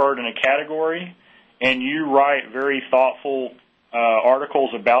expert in a category and you write very thoughtful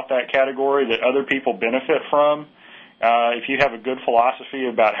articles about that category that other people benefit from, if you have a good philosophy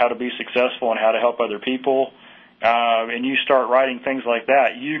about how to be successful and how to help other people, and you start writing things like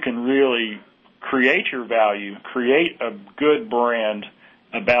that, you can really create your value, create a good brand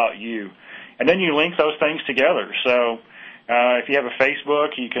about you. And then you link those things together. So if you have a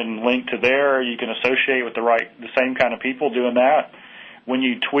Facebook, you can link to there. You can associate with the same kind of people doing that. When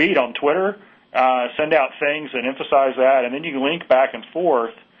you tweet on Twitter, send out things that emphasize that, and then you can link back and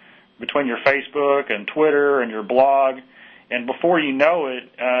forth between your Facebook and Twitter and your blog. And before you know it,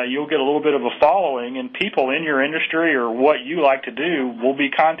 you'll get a little bit of a following, and people in your industry or what you like to do will be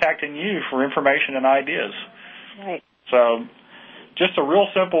contacting you for information and ideas. Right. So just a real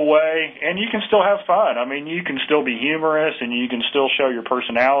simple way, and you can still have fun. I mean, you can still be humorous, and you can still show your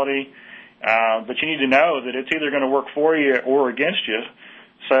personality, but you need to know that it's either going to work for you or against you.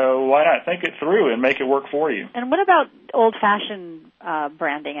 So why not think it through and make it work for you? And what about old-fashioned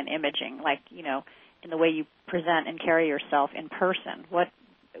branding and imaging, like, in the way you present and carry yourself in person?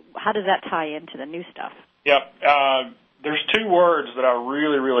 How does that tie into the new stuff? Yep. There's two words that I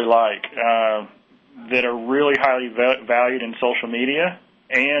really, really like that are really highly valued in social media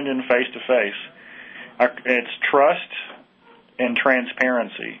and in face-to-face. It's trust and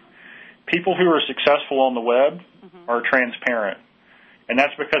transparency. People who are successful on the web are transparent. And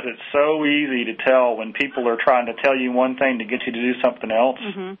that's because it's so easy to tell when people are trying to tell you one thing to get you to do something else.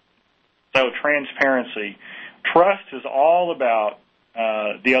 So transparency. Trust is all about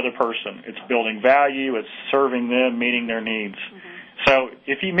the other person. It's building value. It's serving them, meeting their needs. So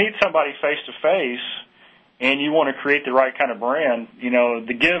if you meet somebody face-to-face and you want to create the right kind of brand,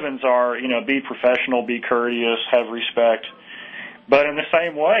 the givens are, be professional, be courteous, have respect. But in the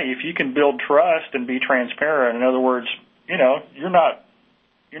same way, if you can build trust and be transparent, in other words, you're not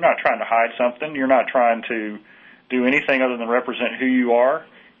trying to hide something. You're not trying to do anything other than represent who you are.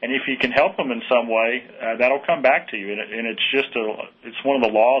 And if you can help them in some way, that'll come back to you. And it's one of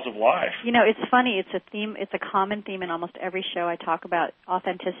the laws of life. It's funny. It's a theme. It's a common theme in almost every show. I talk about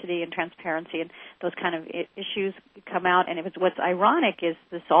authenticity and transparency, and those kind of issues come out. And what's ironic is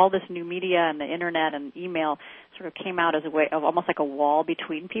all this new media and the internet and email sort of came out as a way of almost like a wall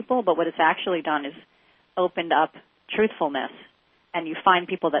between people. But what it's actually done is opened up truthfulness, and you find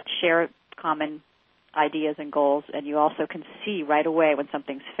people that share common ideas and goals, and you also can see right away when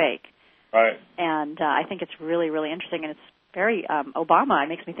something's fake. Right. And I think it's really, really interesting, and it's very Obama. It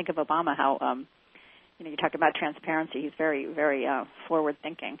makes me think of Obama, how you're talking about transparency. He's very, very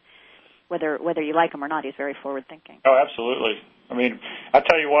forward-thinking. Whether you like him or not, he's very forward-thinking. Oh, absolutely. I mean, I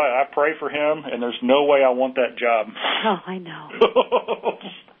tell you what, I pray for him, and there's no way I want that job. Oh, I know.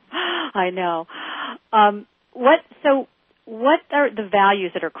 I know. What are the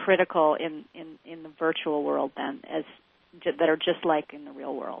values that are critical in the virtual world then, that are just like in the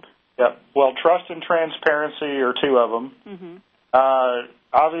real world? Yeah. Well, trust and transparency are two of them.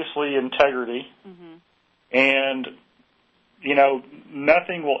 Obviously, integrity, and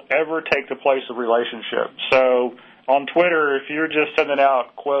nothing will ever take the place of relationship. So on Twitter, if you're just sending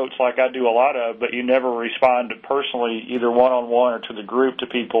out quotes like I do a lot of, but you never respond personally, either one-on-one or to the group to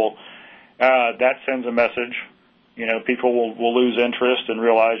people, that sends a message. People will lose interest and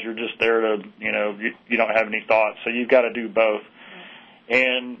realize you're just there to, you don't have any thoughts. So you've got to do both.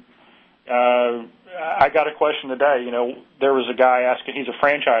 And I got a question today. There was a guy asking, he's a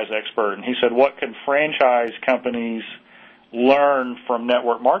franchise expert, and he said, what can franchise companies learn from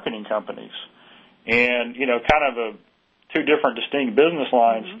network marketing companies? And, kind of two different distinct business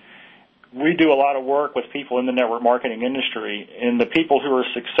lines. We do a lot of work with people in the network marketing industry, and the people who are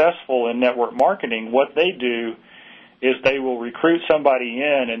successful in network marketing, what they do is they will recruit somebody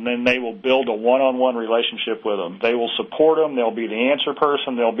in, and then they will build a one-on-one relationship with them. They will support them. They'll be the answer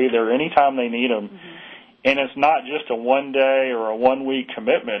person. They'll be there anytime they need them. And it's not just a one-day or a one-week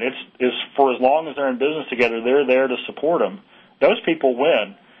commitment. It's for as long as they're in business together, they're there to support them. Those people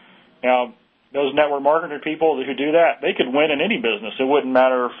win. Now, those network marketing people who do that, they could win in any business. It wouldn't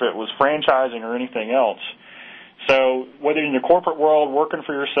matter if it was franchising or anything else. So whether you're in the corporate world, working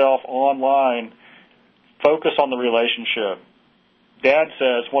for yourself, online, focus on the relationship. Dad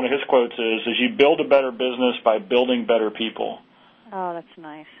says, one of his quotes is you build a better business by building better people. Oh, that's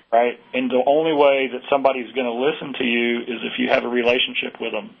nice. Right? And the only way that somebody's going to listen to you is if you have a relationship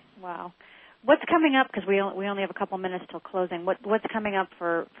with them. Wow. What's coming up, because we only have a couple minutes till closing, what's coming up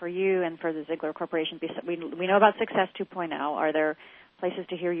for you and for the Ziglar Corporation? We know about Success 2.0. Are there places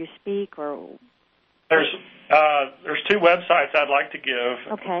to hear you speak? Or There's two websites I'd like to give.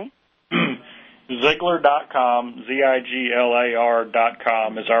 Okay. Ziglar.com,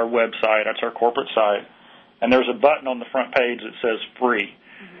 Ziglar.com is our website. That's our corporate site. And there's a button on the front page that says free.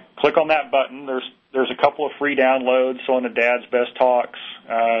 Click on that button. There's a couple of free downloads on the Dad's Best Talks.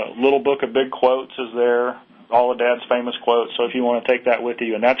 Little Book of Big Quotes is there. all of Dad's famous quotes. So if you want to take that with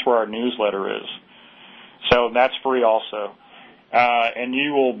you, and that's where our newsletter is. So that's free also. And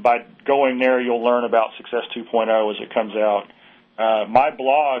you will, by going there, you'll learn about Success 2.0 as it comes out. My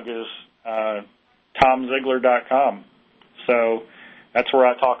blog is TomZiglar.com. So that's where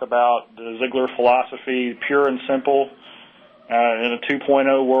I talk about the Ziglar philosophy, pure and simple, in a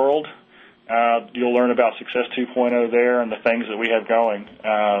 2.0 world. You'll learn about Success 2.0 there and the things that we have going.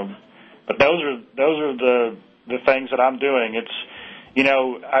 But those are the things that I'm doing. It's, you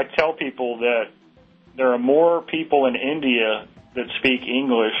know, I tell people that there are more people in India that speak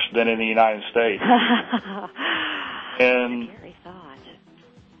English than in the United States. And,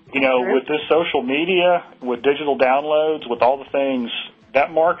 you know, with this social media, with digital downloads, with all the things,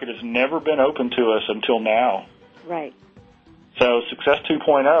 that market has never been open to us until now. Right. So Success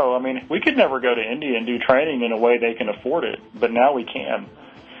 2.0, I mean, we could never go to India and do training in a way they can afford it, but now we can.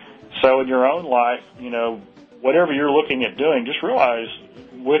 So in your own life, you know, whatever you're looking at doing, just realize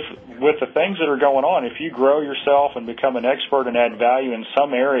with the things that are going on, if you grow yourself and become an expert and add value in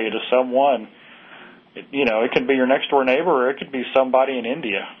some area to someone, you know, it could be your next door neighbor or it could be somebody in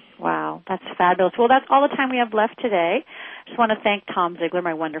India. Wow, that's fabulous. Well, that's all the time we have left today. I just want to thank Tom Ziglar,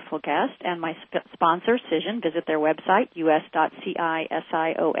 my wonderful guest, and my sponsor, Cision. Visit their website,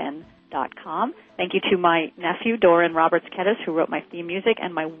 us.cision.com. Thank you to my nephew, Doran Roberts-Kettis, who wrote my theme music,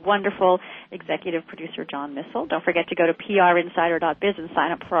 and my wonderful executive producer, John Missel. Don't forget to go to prinsider.biz and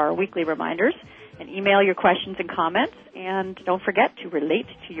sign up for our weekly reminders and email your questions and comments. And don't forget to relate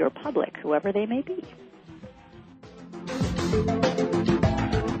to your public, whoever they may be.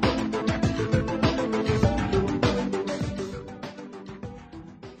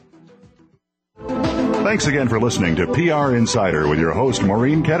 Thanks again for listening to PR Insider with your host,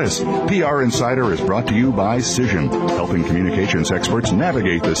 Maureen Kettis. PR Insider is brought to you by Cision, helping communications experts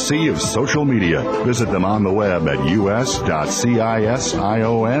navigate the sea of social media. Visit them on the web at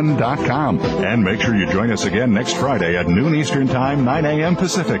us.cision.com. And make sure you join us again next Friday at noon Eastern Time, 9 a.m.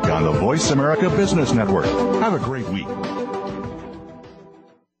 Pacific on the Voice America Business Network. Have a great week.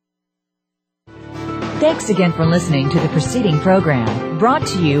 Thanks again for listening to the preceding program, brought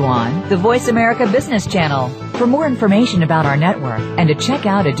to you on the Voice America Business Channel. For more information about our network and to check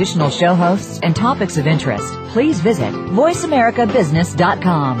out additional show hosts and topics of interest, please visit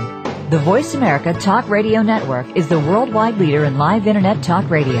voiceamericabusiness.com. The Voice America Talk Radio Network is the worldwide leader in live Internet talk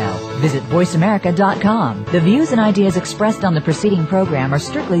radio. Visit voiceamerica.com. The views and ideas expressed on the preceding program are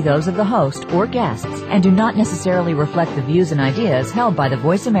strictly those of the host or guests and do not necessarily reflect the views and ideas held by the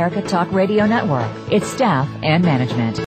Voice America Talk Radio Network, its staff, and management.